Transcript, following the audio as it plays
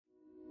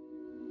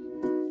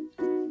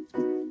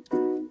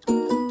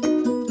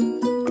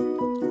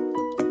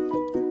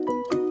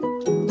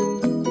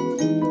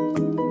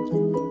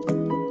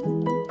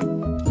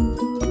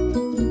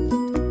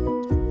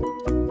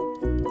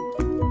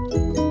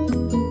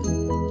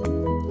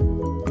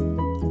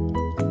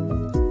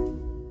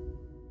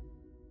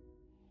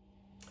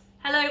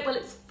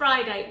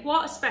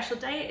a special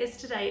day it is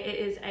today. It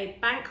is a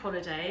bank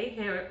holiday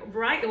here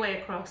right the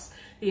way across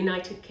the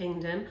United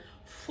Kingdom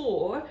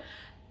for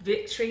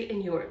Victory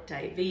in Europe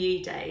Day,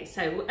 VE Day.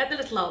 So at the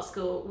Little Art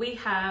School we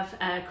have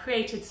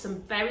created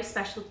some very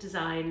special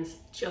designs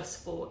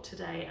just for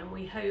today, and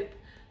we hope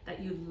that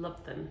you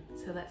love them.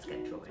 So let's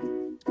get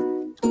drawing.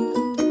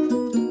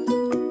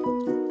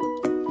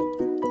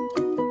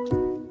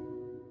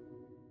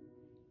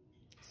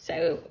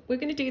 So we're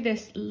going to do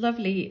this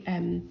lovely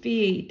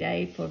VE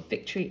Day for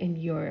Victory in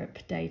Europe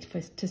Day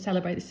to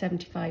celebrate the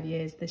 75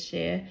 years this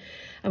year.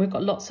 And we've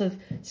got lots of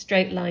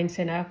straight lines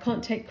here. Now, I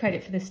can't take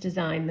credit for this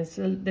design. This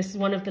is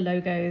one of the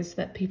logos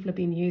that people have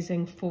been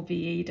using for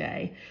VE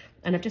Day.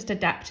 And I've just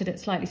adapted it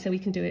slightly so we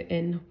can do it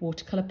in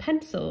watercolour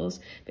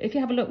pencils. But if you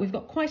have a look, we've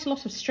got quite a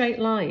lot of straight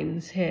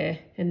lines here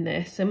in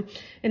this.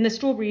 In the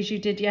strawberries you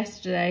did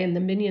yesterday and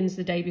the minions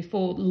the day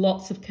before,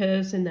 lots of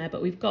curves in there,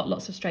 but we've got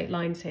lots of straight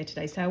lines here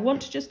today. So I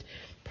want to just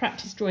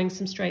practice drawing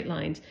some straight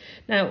lines.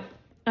 Now,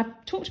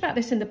 I've talked about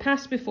this in the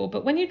past before,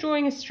 but when you're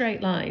drawing a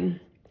straight line,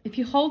 if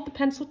you hold the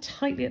pencil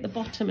tightly at the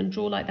bottom and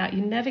draw like that,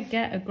 you never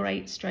get a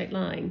great straight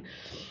line.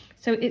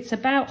 So it's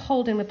about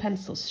holding the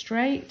pencil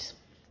straight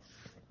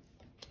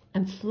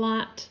and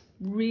flat,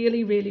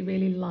 really, really,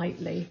 really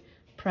lightly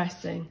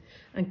pressing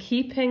and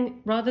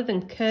keeping, rather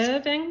than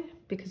curving,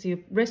 because your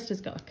wrist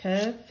has got a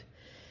curve,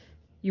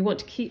 you want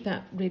to keep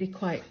that really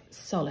quite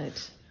solid.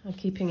 I'm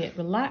keeping it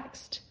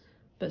relaxed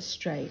but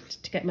straight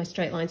to get my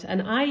straight lines.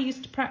 And I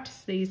used to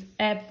practice these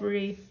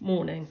every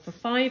morning for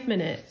 5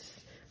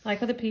 minutes,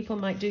 like other people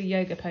might do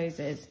yoga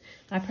poses.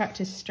 I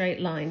practice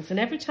straight lines. And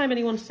every time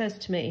anyone says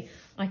to me,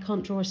 I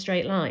can't draw a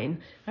straight line,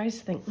 I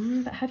always think,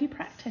 but have you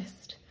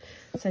practiced?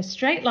 So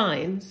straight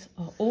lines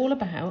are all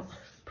about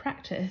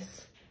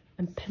practice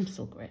and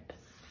pencil grip.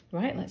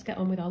 Right, let's get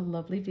on with our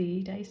lovely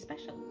VE Day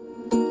special.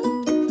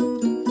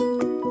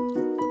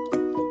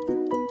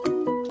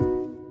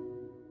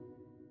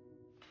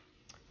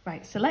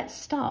 Right, so let's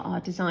start our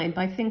design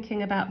by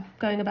thinking about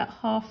going about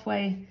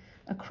halfway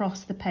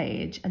across the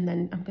page, and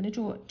then I'm going to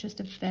draw just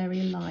a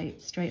very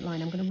light straight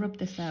line. I'm going to rub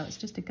this out. It's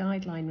just a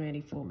guideline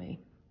really for me.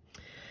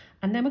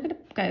 And then we're going to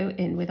go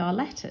in with our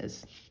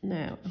letters.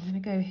 Now, I'm going to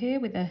go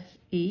here with a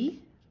E.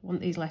 I want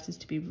these letters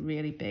to be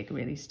really big,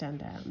 really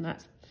stand out. And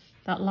that's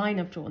that line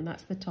I've drawn,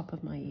 that's the top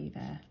of my E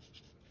there.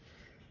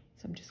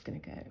 So I'm just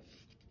going to go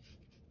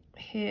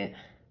here.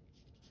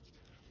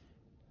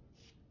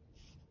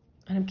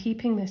 And I'm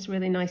keeping this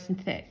really nice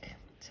and thick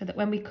so that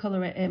when we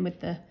colour it in with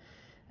the,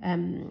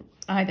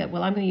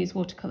 well, I'm going to use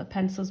watercolour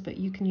pencils, but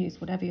you can use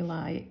whatever you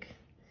like.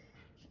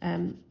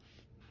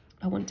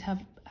 I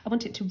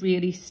want it to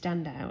really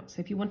stand out. So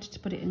if you wanted to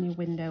put it in your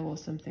window or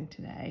something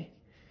today.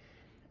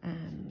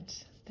 And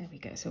there we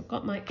go. So I've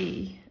got my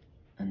E,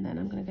 and then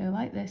I'm going to go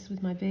like this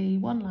with my V,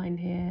 one line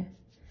here,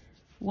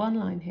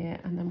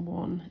 and then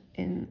one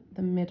in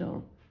the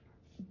middle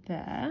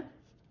there.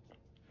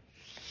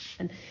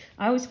 And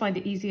I always find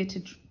it easier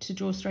to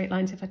draw straight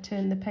lines if I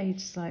turn the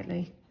page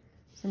slightly.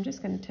 So I'm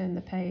just going to turn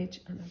the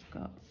page, and I've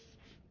got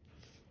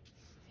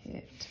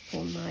here to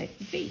form my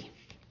V.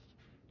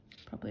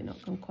 Probably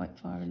not gone quite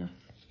far enough.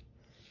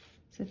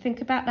 So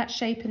think about that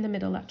shape in the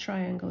middle, that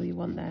triangle you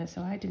want there.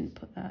 So I didn't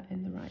put that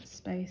in the right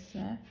space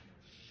there.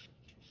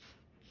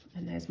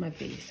 And there's my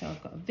V. So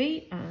I've got a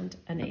V and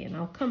an E, and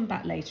I'll come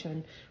back later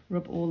and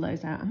rub all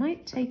those out. I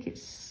might take it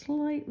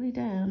slightly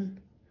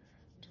down,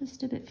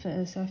 just a bit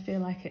further, so I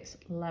feel like it's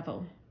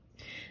level.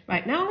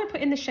 Right, now I'm going to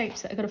put in the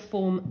shapes that are going to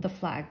form the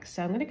flag.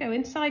 So I'm going to go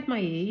inside my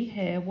E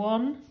here,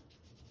 1,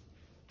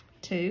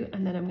 2,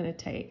 and then I'm going to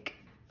take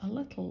a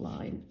little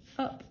line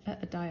up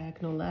at a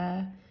diagonal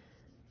there.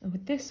 And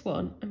with this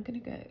one, I'm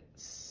going to go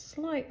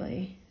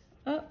slightly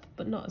up,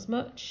 but not as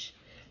much.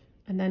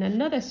 And then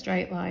another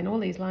straight line, all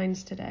these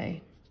lines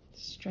today,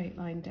 straight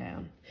line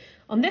down.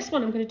 On this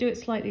one, I'm going to do it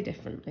slightly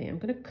differently. I'm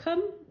going to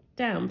come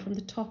down from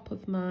the top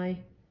of my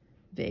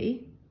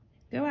V,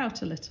 go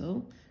out a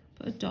little,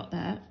 put a dot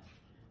there.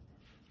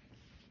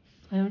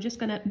 And I'm just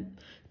going to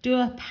do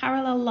a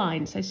parallel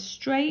line, so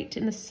straight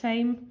in the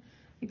same,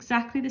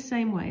 exactly the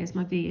same way as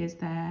my V is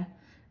there.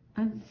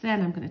 And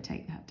then I'm going to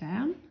take that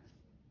down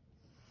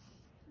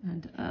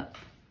and up.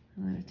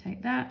 I'm going to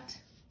take that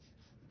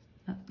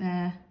up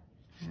there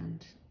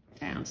and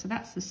down. So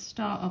that's the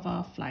start of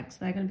our flags.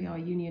 They're going to be our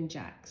Union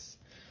Jacks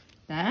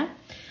there.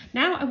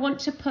 Now I want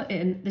to put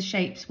in the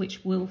shapes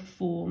which will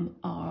form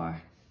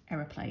our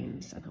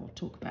aeroplanes, and I'll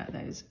talk about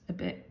those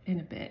in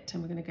a bit.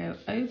 And we're going to go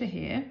over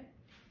here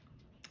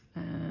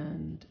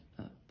and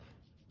up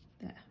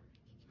there.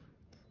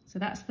 So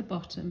that's the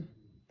bottom.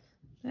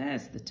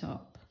 There's the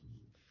top.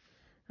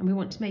 And we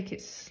want to make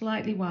it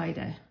slightly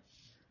wider.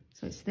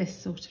 So it's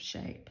this sort of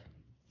shape.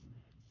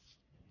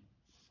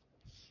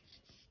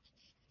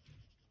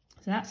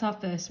 So that's our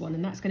first one,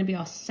 and that's going to be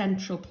our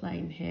central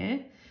plane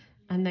here.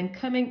 And then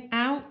coming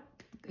out,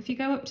 if you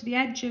go up to the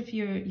edge of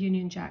your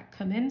Union Jack,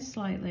 come in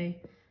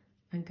slightly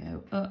and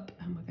go up,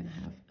 and we're going to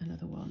have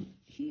another one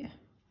here.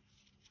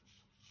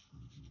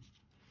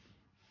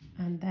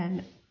 And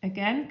then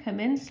again, come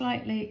in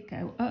slightly,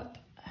 go up,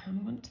 I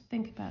want to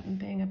think about them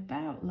being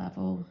about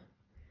level.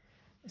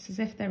 It's as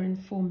if they're in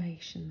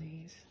formation,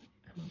 these.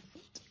 And we'll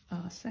put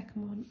our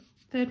second one,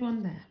 third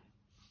one there.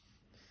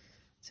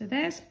 So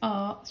there's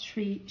our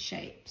 3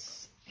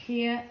 shapes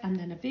here, and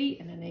then a V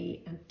and an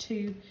E, and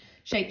 2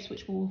 shapes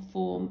which will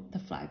form the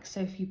flag. So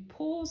if you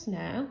pause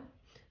now,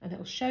 and it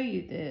will show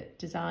you the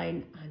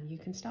design, and you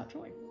can start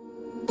drawing.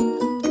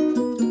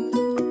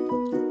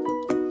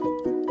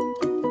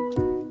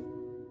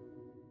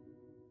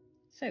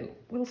 So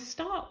we'll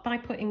start by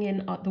putting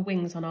in the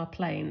wings on our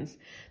planes.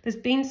 There's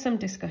been some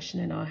discussion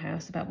in our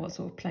house about what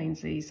sort of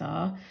planes these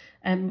are.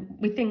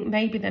 We think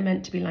maybe they're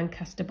meant to be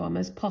Lancaster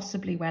bombers,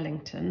 possibly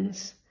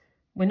Wellingtons.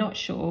 We're not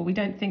sure. We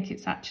don't think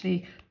it's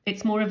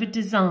more of a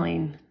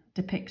design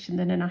depiction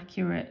than an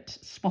accurate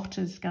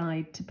spotter's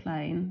guide to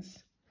planes.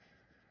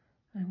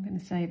 I'm going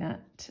to say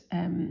that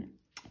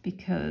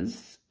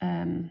because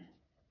my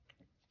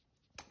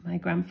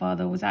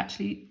grandfather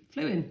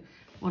flew in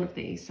one of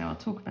these, so I'll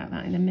talk about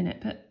that in a minute.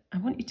 But I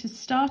want you to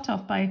start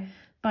off by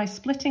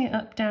splitting it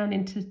up down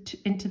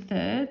into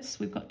thirds.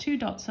 We've got 2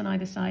 dots on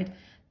either side.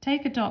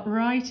 Take a dot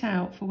right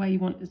out for where you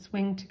want this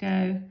wing to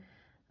go,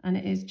 and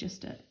it is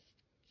just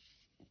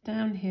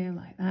down here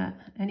like that.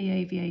 Any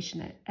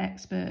aviation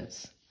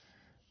experts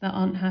that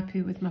aren't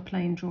happy with my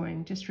plane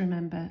drawing, just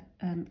remember,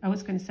 I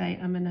was going to say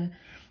I'm an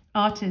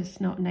artist,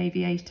 not an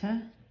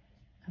aviator,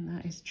 and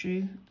that is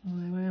true,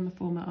 although I am a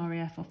former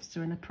RAF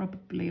officer and I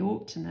probably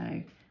ought to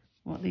know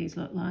what these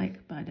look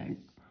like, but I don't.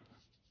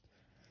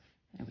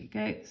 There we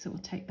go. So we'll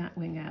take that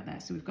wing out there.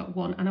 So we've got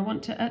one, and I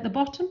want to, at the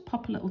bottom,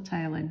 pop a little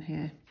tail in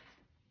here.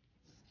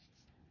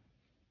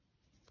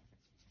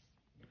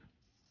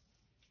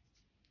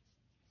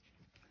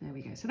 There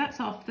we go. So that's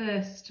our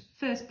first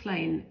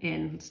plane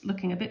in. It's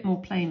looking a bit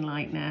more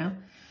plane-like now,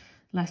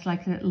 less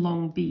like a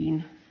long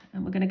bean.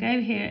 And we're going to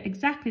go here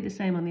exactly the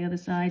same on the other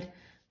side.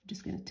 I'm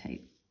just going to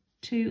take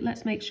 2.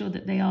 Let's make sure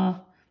that they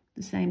are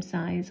the same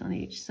size on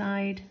each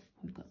side.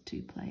 We've got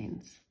 2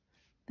 planes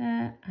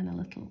there and a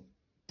little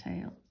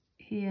tail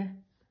here.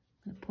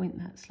 I'm going to point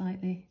that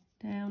slightly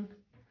down,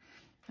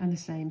 and the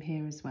same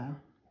here as well.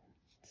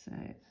 So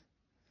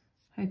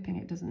hoping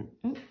it doesn't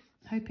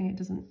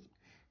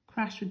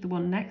crash with the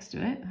one next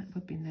to it. That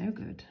would be no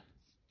good.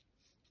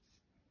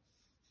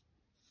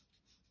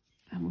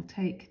 And we'll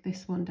take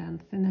this one down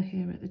thinner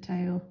here at the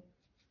tail,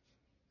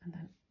 and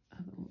then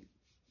a little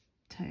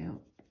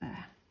tail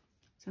there.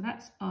 So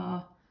that's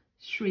our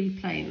 3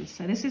 planes.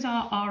 So this is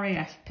our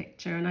RAF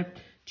picture, and I've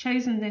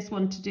chosen this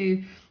one to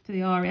do for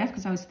the RAF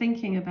because I was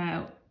thinking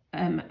about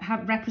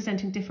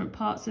representing different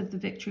parts of the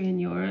victory in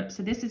Europe.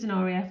 So this is an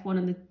RAF one,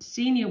 and the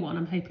senior one,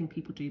 I'm hoping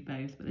people do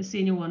both, but the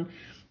senior one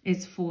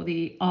is for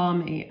the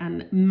Army,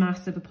 and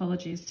massive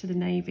apologies to the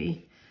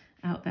Navy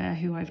out there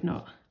who I've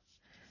not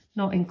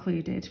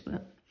included,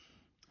 but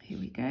here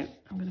we go.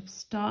 I'm going to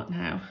start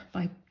now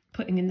by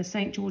putting in the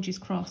St. George's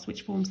Cross,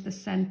 which forms the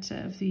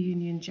centre of the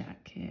Union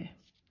Jack here.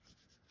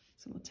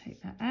 So we'll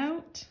take that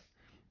out,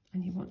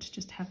 and you want to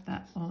just have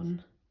that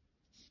on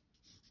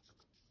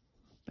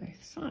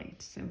both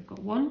sides. So we've got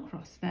one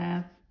cross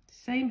there,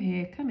 same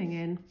here, coming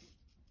in,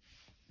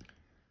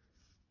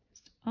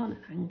 just on an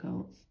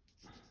angle,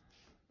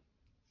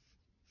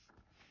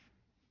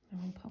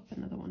 and we'll pop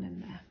another one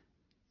in there.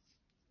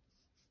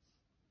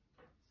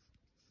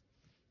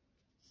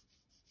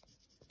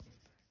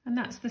 And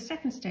that's the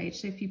second stage.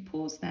 So if you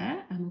pause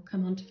there, and we'll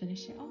come on to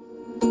finish it off.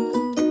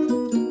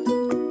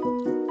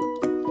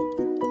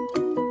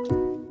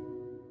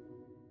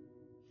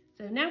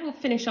 Now we'll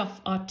finish off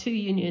our 2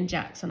 Union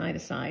Jacks on either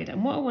side,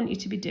 and what I want you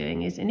to be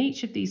doing is in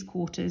each of these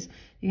quarters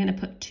you're going to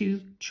put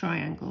 2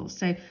 triangles.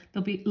 So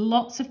there'll be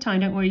lots of time,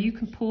 don't worry, you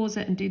can pause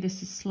it and do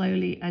this as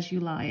slowly as you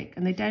like,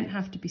 and they don't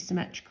have to be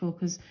symmetrical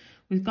because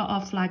we've got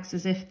our flags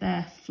as if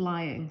they're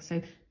flying.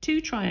 So 2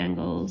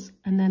 triangles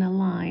and then a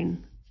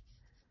line,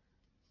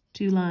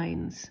 2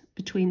 lines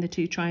between the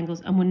 2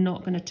 triangles, and we're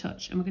not going to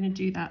touch, and we're going to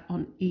do that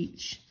on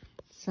each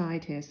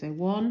side here. So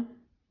 1,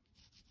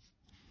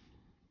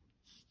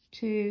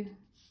 2,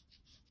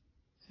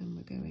 and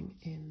we're going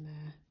in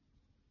there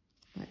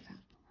like that.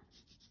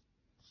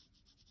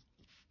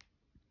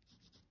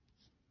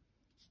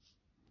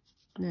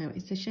 Now,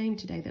 it's a shame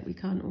today that we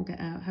can't all get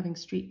out having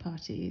street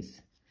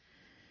parties,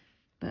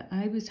 but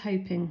I was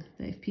hoping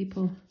that if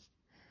people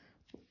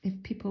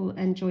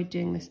enjoyed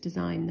doing this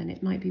design, then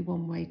it might be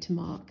one way to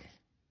mark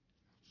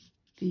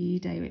VE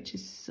Day, which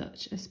is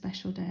such a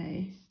special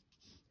day.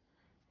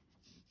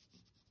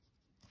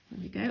 There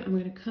we go. I'm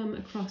going to come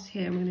across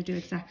here, and we're going to do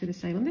exactly the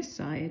same on this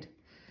side,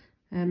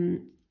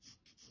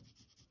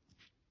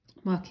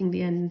 marking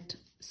the end,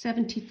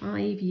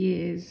 75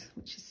 years,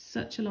 which is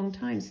such a long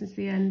time since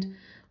the end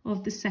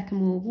of the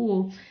Second World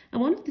War. And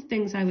one of the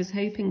things I was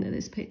hoping that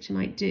this picture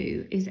might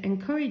do is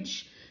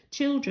encourage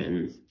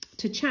children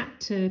to chat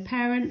to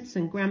parents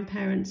and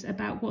grandparents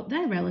about what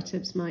their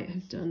relatives might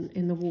have done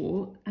in the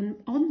war. And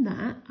on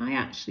that, I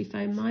actually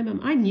phoned my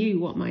mum. I knew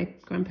what my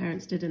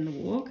grandparents did in the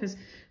war because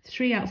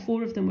 3 out of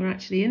 4 of them were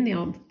actually in the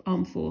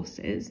armed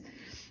forces,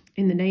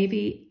 in the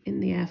Navy,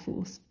 in the Air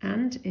Force,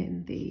 and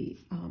in the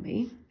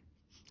Army.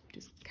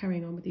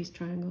 carrying on with these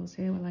triangles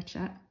here while I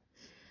chat.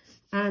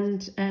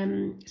 And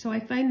so I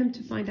phoned them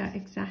to find out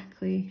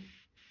exactly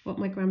what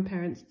my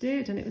grandparents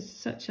did, and it was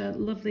such a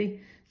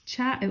lovely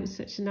chat. It was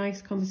such a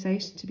nice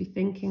conversation to be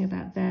thinking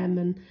about them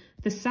and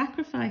the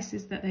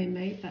sacrifices that they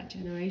made, that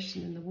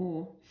generation in the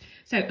war.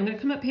 So I'm going to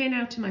come up here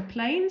now to my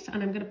planes,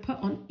 and I'm going to put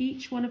on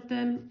each one of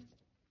them,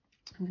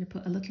 I'm going to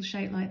put a little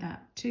shape like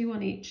that, 2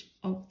 on each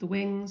of the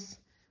wings,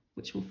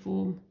 which will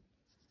form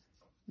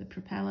the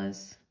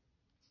propellers.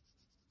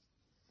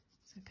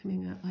 So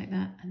coming out like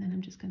that, and then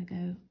I'm just going to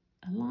go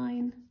a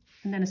line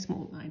and then a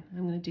small line.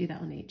 I'm going to do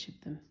that on each of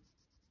them.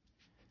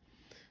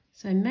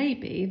 So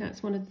maybe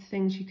that's one of the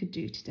things you could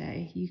do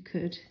today. You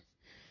could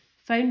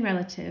phone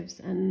relatives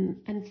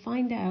and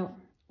find out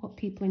what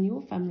people in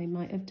your family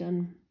might have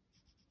done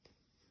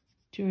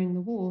during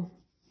the war.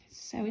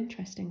 It's so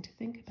interesting to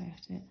think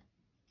about it.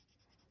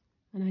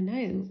 And I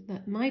know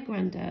that my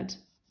granddad,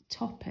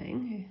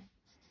 Topping,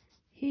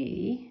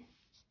 he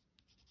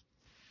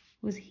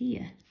was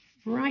here,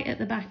 right at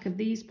the back of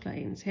these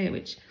planes here,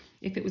 which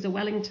if it was a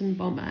Wellington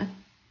bomber,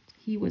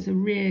 he was a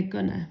rear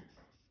gunner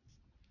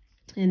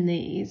in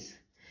these.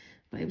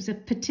 But it was a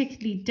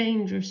particularly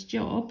dangerous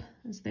job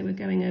as they were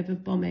going over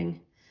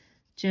bombing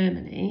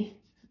Germany.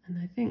 And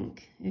I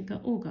think it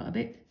all got a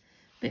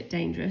bit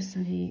dangerous,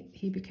 and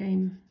he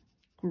became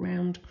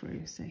ground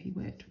crew. So he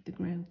worked with the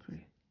ground crew.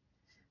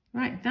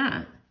 Right,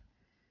 that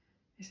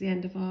is the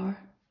end of our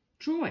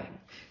drawing.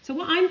 So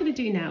what I'm going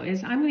to do now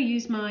is I'm going to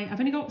use I'm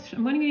only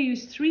going to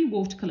use 3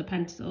 watercolour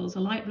pencils, a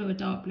light blue, a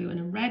dark blue and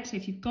a red. So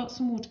if you've got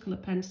some watercolour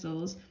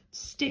pencils,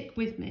 stick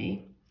with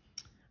me,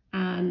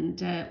 and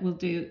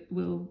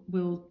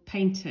we'll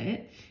paint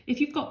it. If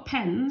you've got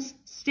pens,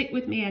 stick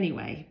with me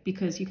anyway,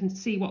 because you can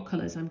see what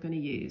colours I'm going to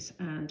use,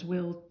 and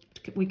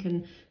we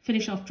can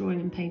finish off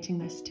drawing and painting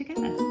this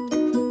together.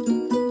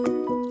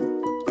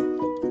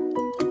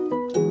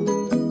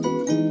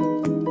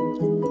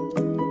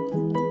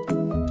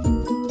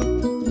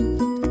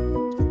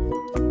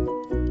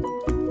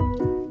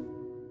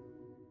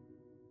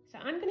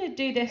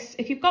 Do this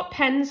if you've got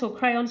pens or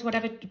crayons,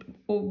 whatever,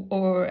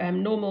 or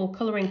normal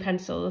colouring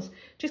pencils.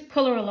 Just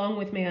colour along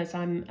with me as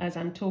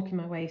I'm talking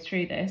my way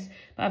through this.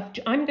 But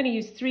I'm going to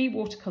use 3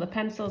 watercolour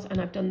pencils, and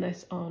I've done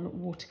this on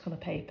watercolour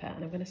paper.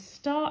 And I'm going to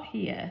start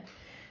here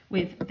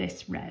with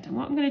this red. And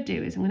what I'm going to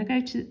do is I'm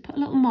going to put a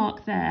little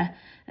mark there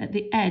at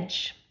the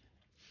edge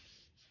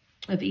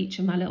of each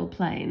of my little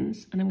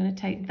planes, and I'm going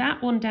to take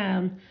that one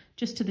down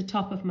just to the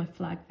top of my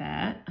flag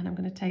there, and I'm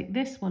going to take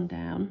this one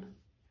down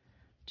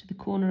to the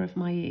corner of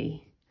my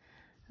E,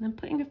 and I'm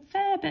putting a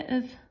fair bit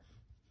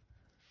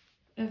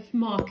of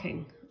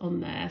marking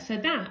on there. So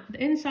that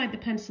inside the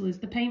pencil is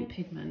the paint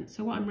pigment.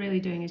 So what I'm really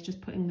doing is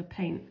just putting the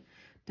paint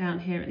down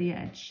here at the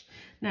edge.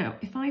 Now,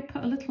 if I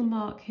put a little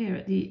mark here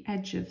at the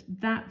edge of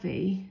that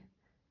V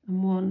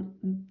and one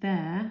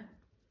there,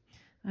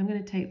 I'm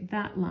going to take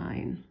that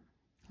line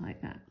like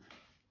that.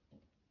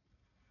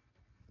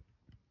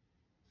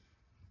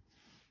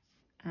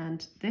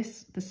 And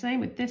this, the same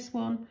with this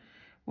one.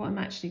 What I'm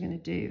actually going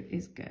to do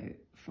is go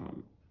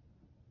from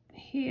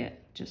here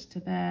just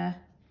to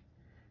there,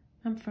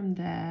 and from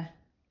there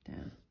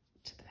down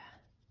to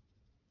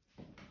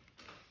there.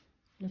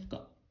 And I've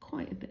got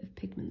quite a bit of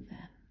pigment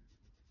there.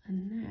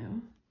 And now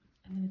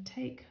I'm going to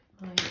take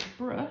my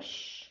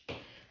brush,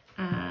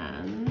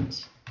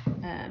 and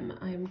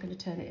I'm going to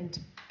turn it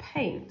into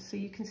paint. So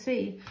you can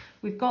see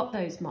we've got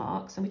those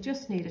marks, and we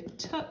just need a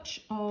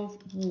touch of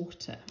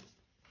water.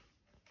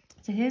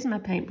 So here's my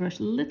paintbrush,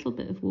 a little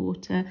bit of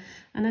water,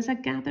 and as I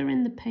gather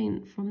in the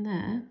paint from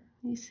there,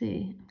 you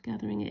see, I'm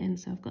gathering it in.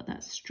 So I've got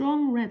that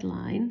strong red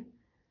line,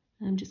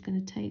 and I'm just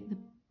going to take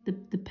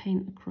the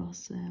paint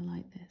across there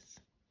like this.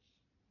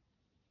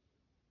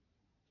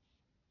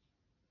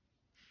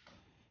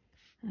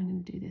 I'm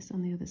going to do this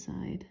on the other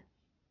side.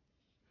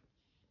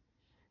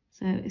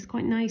 So it's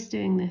quite nice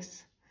doing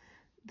this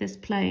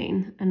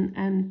plane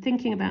and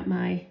thinking about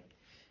my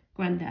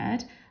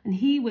granddad, and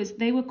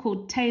they were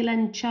called tail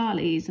end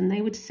Charlies, and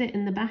they would sit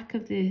in the back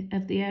of the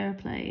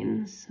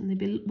airplanes, and they'd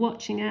be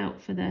watching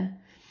out for the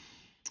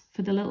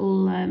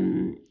little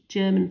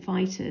German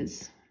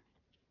fighters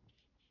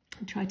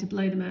and try to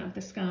blow them out of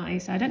the sky.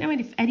 So I don't know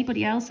if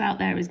anybody else out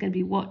there is going to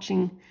be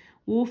watching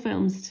war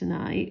films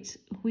tonight.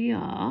 We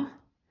are.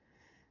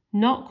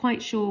 Not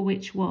quite sure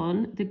which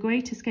one. The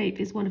Great Escape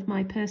is one of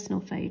my personal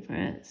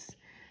favourites,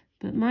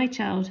 but my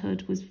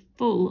childhood was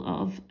full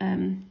of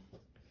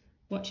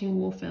watching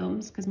war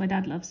films because my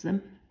dad loves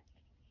them.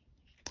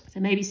 So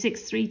maybe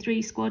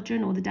 633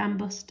 Squadron or the Dam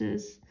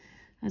Busters,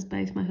 as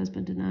both my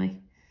husband and I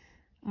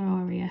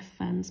are RAF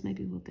fans.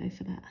 Maybe we'll go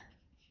for that.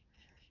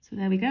 So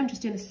there we go. I'm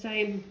just doing the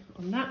same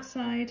on that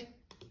side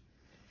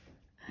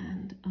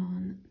and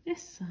on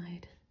this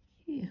side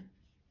here.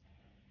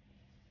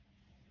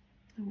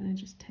 I'm going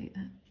to just take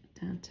that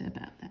down to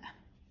about there.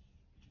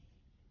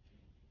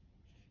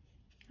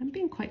 I'm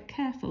being quite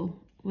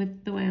careful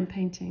with the way I'm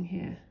painting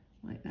here,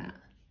 like that.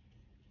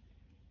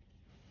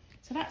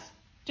 So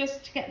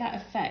just to get that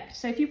effect.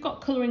 So if you've got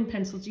colouring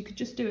pencils, you could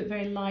just do it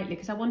very lightly,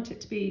 because I want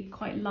it to be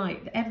quite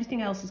light.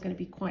 Everything else is going to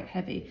be quite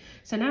heavy.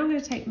 So now I'm going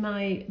to take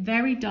my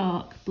very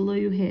dark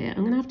blue here.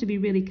 I'm going to have to be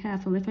really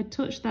careful. If I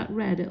touch that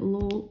red, it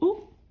will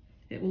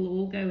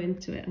all go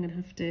into it. I'm going to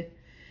have to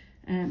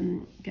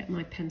get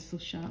my pencil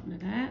sharpener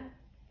there.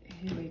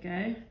 Here we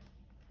go.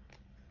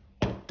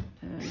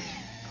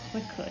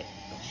 Quickly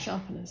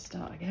sharpen and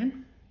start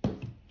again.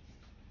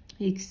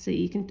 You can see,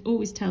 you can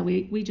always tell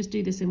we just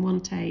do this in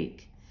one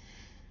take.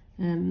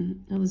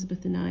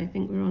 Elizabeth and I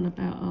think we're on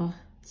about our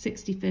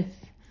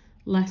 65th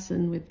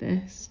lesson with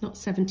this, not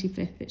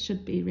 75th, it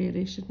should be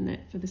really, shouldn't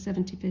it, for the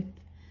 75th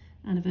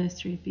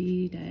anniversary of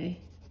VE Day.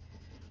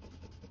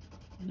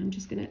 And I'm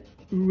just going to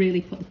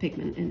really put the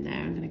pigment in there.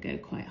 I'm going to go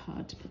quite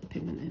hard to put the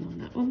pigment in on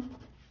that one.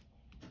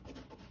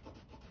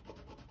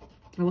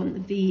 I want the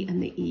V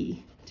and the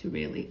E to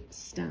really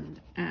stand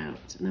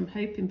out, and I'm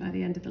hoping by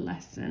the end of the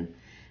lesson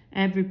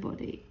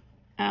everybody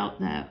out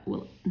there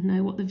will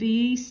know what the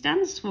VE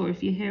stands for.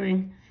 If you're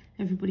hearing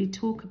everybody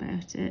talk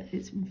about it,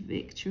 it's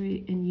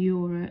Victory in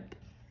Europe.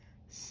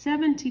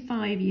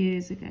 75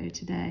 years ago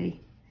today,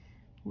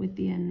 with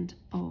the end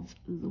of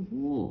the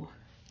war.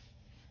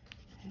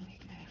 There we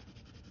go.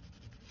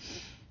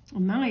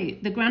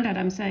 And the granddad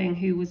I'm saying,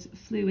 who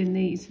flew in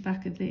the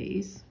back of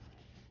these,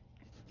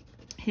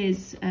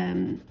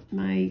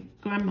 my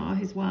grandma,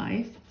 his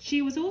wife,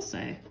 she was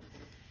also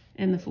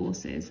in the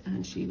forces,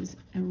 and she was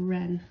a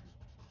Wren,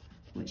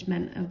 which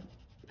meant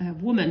a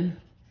woman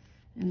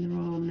in the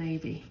Royal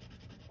Navy,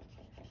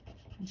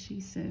 and she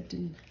served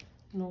in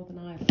Northern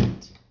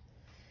Ireland.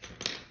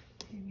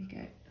 Here we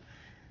go,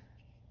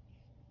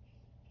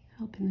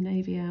 helping the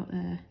Navy out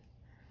there.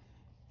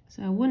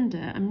 So I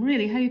wonder, I'm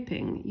really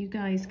hoping you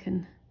guys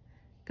can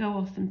go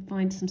off and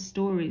find some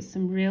stories,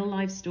 some real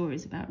life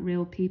stories about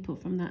real people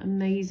from that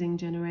amazing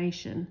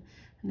generation.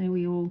 I know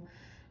we all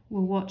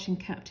were watching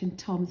Captain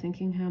Tom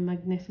thinking how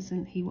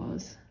magnificent he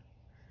was.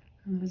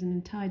 And there was an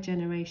entire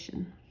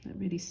generation that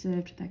really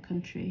served their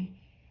country.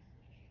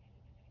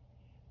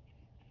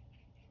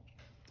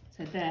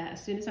 So there,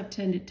 as soon as I've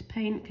turned it to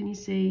paint, can you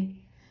see?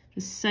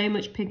 There's so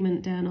much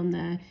pigment down on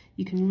there.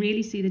 You can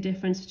really see the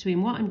difference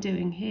between what I'm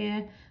doing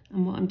here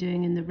and what I'm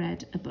doing in the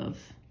red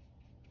above,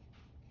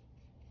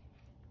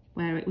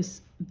 where it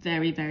was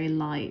very, very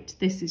light.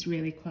 This is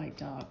really quite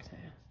dark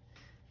now.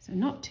 So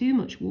not too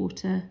much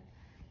water.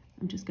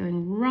 I'm just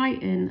going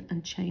right in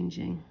and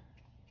changing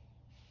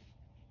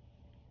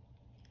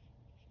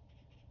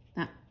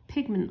that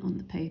pigment on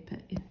the paper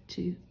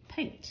into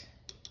paint.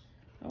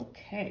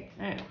 Okay,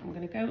 now I'm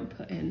going to go and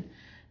put in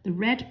the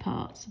red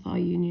parts of our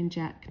Union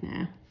Jack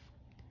now.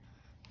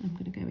 I'm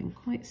going to go in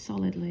quite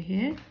solidly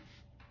here.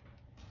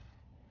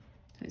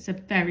 So it's a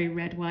very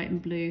red, white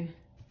and blue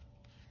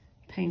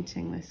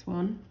painting, this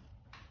one.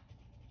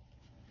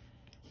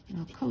 And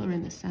I'll colour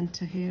in the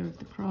centre here of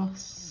the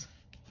cross.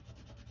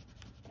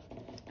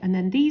 And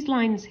then these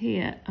lines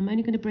here, I'm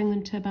only going to bring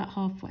them to about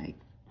halfway,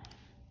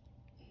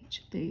 each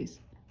of these.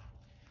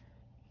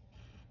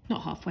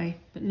 Not halfway,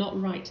 but not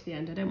right to the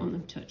end. I don't want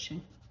them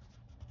touching.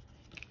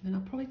 And then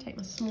I'll probably take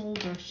my small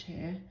brush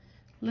here,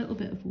 a little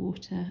bit of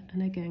water,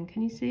 and again,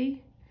 can you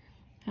see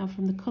how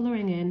from the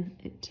colouring in,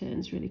 it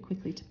turns really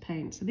quickly to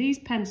paint. So these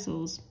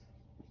pencils,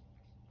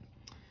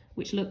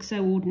 which look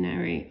so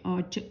ordinary,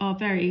 are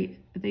very,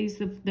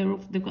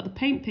 they've got the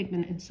paint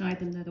pigment inside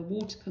them. They're the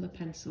watercolour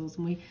pencils,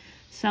 and we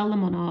sell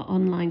them on our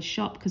online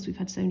shop because we've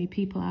had so many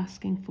people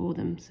asking for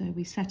them. So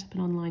we set up an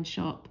online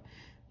shop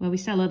where we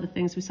sell other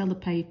things. We sell the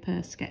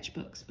paper,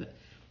 sketchbooks, but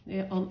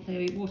the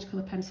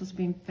watercolour pencils have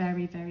been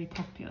very, very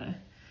popular.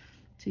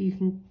 So you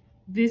can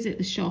visit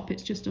the shop.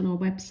 It's just on our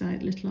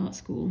website, Little Art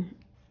School.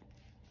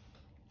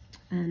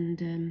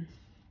 And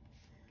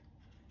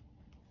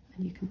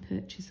you can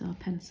purchase our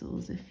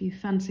pencils if you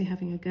fancy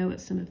having a go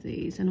at some of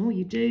these. And all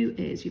you do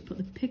is you put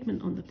the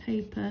pigment on the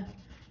paper.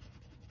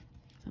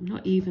 So I'm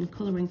not even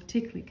colouring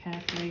particularly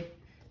carefully.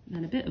 And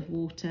then a bit of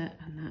water,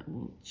 and that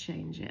will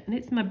change it. And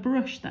it's my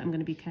brush that I'm going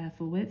to be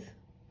careful with.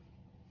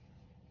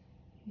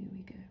 Here we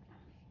go.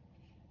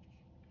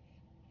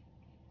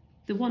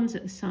 The ones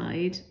at the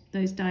side,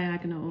 those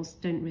diagonals,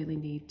 don't really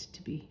need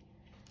to be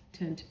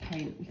turned to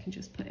paint. We can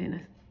just put in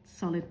a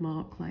solid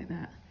mark like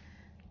that.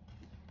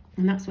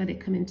 And that's where they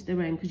come into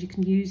their own, because you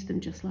can use them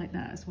just like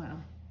that as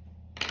well.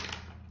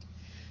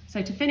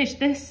 So to finish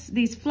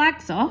these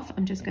flags off,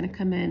 I'm just going to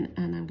come in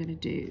and I'm going to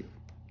do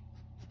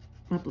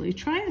my blue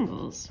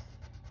triangles.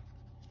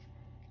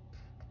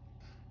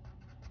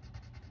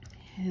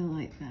 Here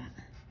like that.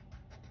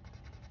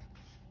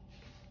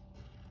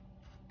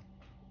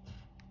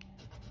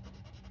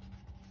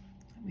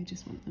 And we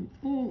just want them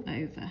all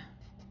over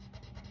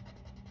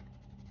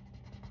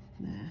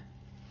there.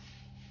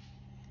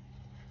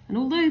 And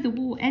although the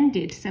war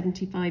ended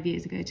 75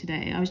 years ago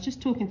today, I was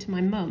just talking to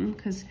my mum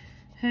because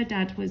her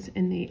dad was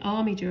in the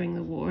army during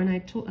the war, and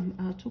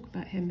I'll talk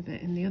about him a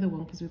bit in the other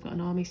one because we've got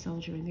an army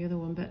soldier in the other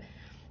one, but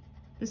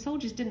the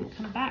soldiers didn't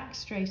come back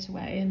straight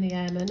away, and the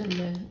airmen and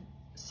the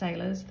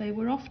sailors, they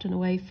were often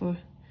away for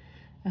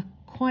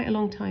quite a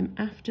long time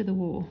after the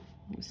war.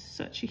 It was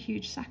such a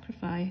huge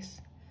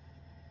sacrifice.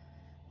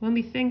 When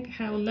we think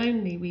how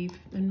lonely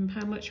and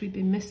how much we've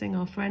been missing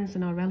our friends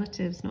and our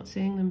relatives, not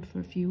seeing them for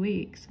a few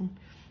weeks, and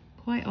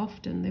quite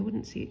often they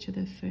wouldn't see each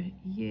other for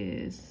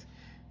years.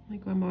 My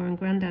grandma and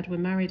granddad were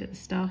married at the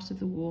start of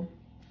the war,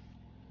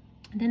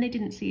 and then they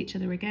didn't see each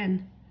other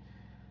again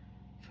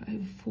for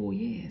over 4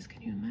 years.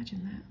 Can you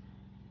imagine that?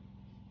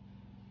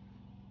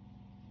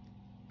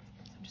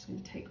 So I'm just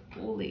going to take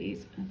all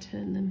these and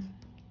turn them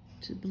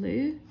to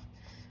blue.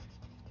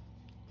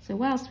 So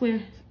whilst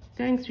we're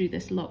going through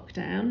this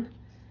lockdown,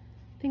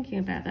 thinking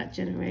about that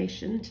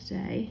generation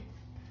today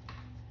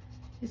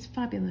is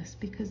fabulous,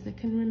 because they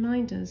can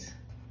remind us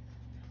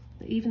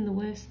that even the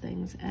worst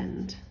things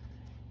end.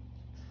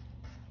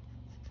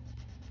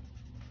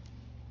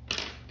 There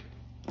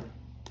we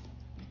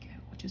go.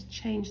 We'll just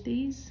change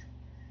these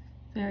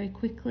very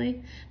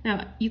quickly.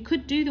 Now, you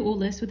could do all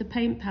this with a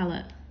paint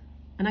palette,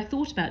 and I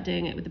thought about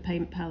doing it with a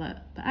paint palette,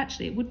 but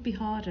actually it would be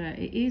harder.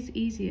 It is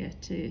easier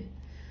to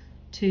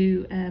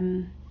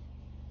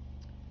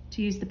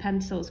use the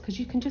pencils, because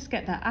you can just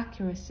get that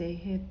accuracy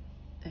here.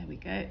 There we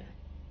go. And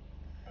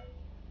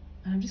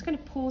I'm just going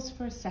to pause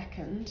for a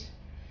second,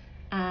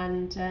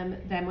 and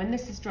then when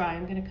this is dry,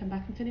 I'm going to come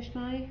back and finish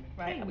my...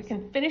 Right, we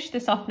can finish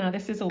this off now.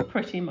 This is all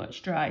pretty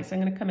much dry, so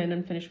I'm going to come in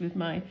and finish with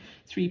my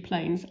 3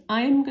 planes.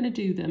 I'm going to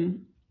do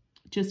them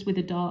just with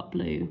a dark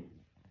blue,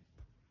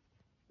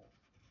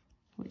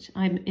 which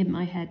I'm in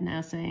my head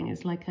now saying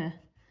is like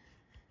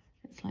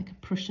it's like a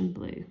Prussian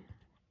blue,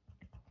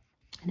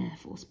 an Air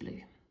Force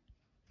blue.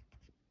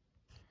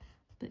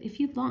 But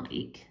if you'd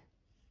like,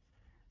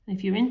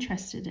 if you're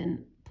interested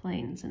in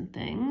planes and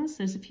things,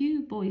 there's a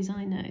few boys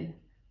I know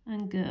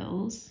and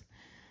girls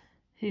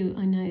who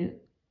I know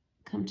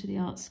come to the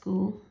art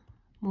school,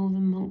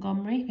 Malvern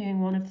Montgomery being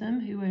one of them,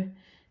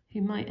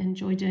 who might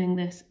enjoy doing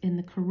this in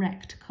the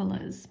correct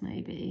colours.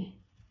 Maybe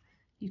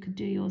you could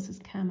do yours as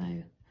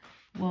camo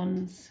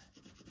ones.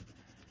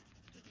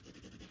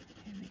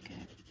 Here we go.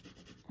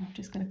 I'm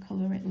just going to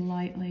colour it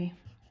lightly,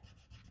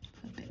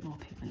 put a bit more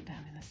pigment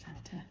down in the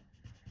centre.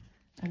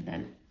 And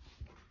then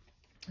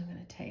I'm going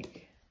to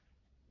take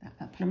that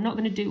up. And I'm not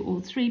going to do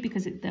all 3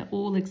 because they're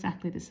all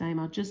exactly the same.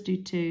 I'll just do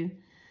 2.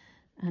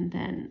 And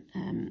then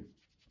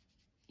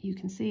you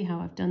can see how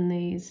I've done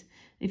these.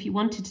 If you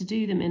wanted to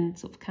do them in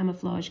sort of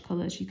camouflage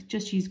colours, you could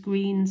just use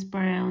greens,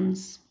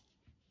 browns,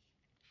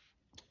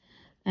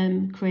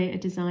 create a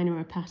design or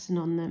a pattern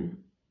on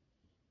them.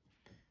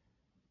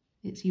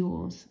 It's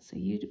yours. So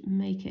you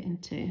make it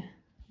into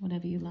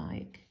whatever you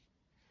like.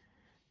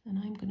 And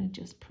I'm going to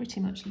just pretty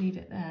much leave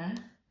it there.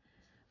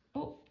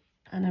 Oh,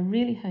 and I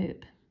really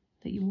hope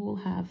that you all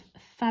have a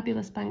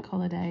fabulous bank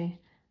holiday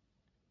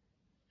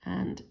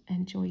and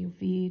enjoy your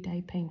VE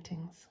Day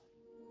paintings.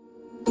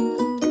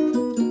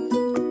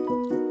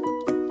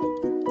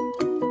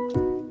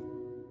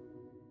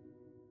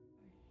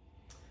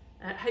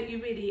 I hope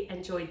you really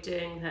enjoyed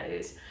doing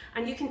those,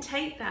 and you can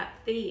take that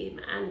theme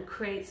and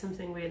create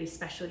something really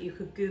special. You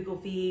could Google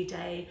VE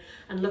Day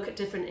and look at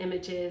different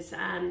images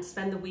and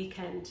spend the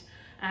weekend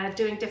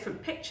doing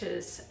different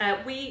pictures.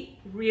 We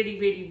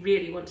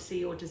really want to see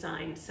your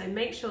design, so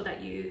make sure that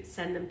you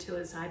send them to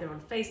us either on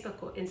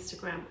Facebook or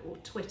Instagram or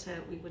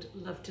Twitter. We would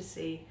love to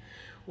see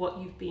what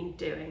you've been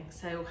doing.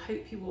 So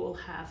hope you all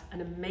have an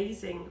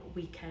amazing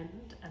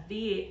weekend,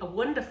 a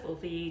wonderful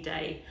VE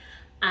Day,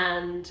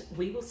 and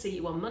we will see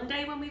you on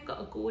Monday when we've got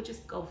a gorgeous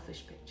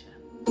goldfish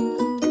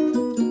picture.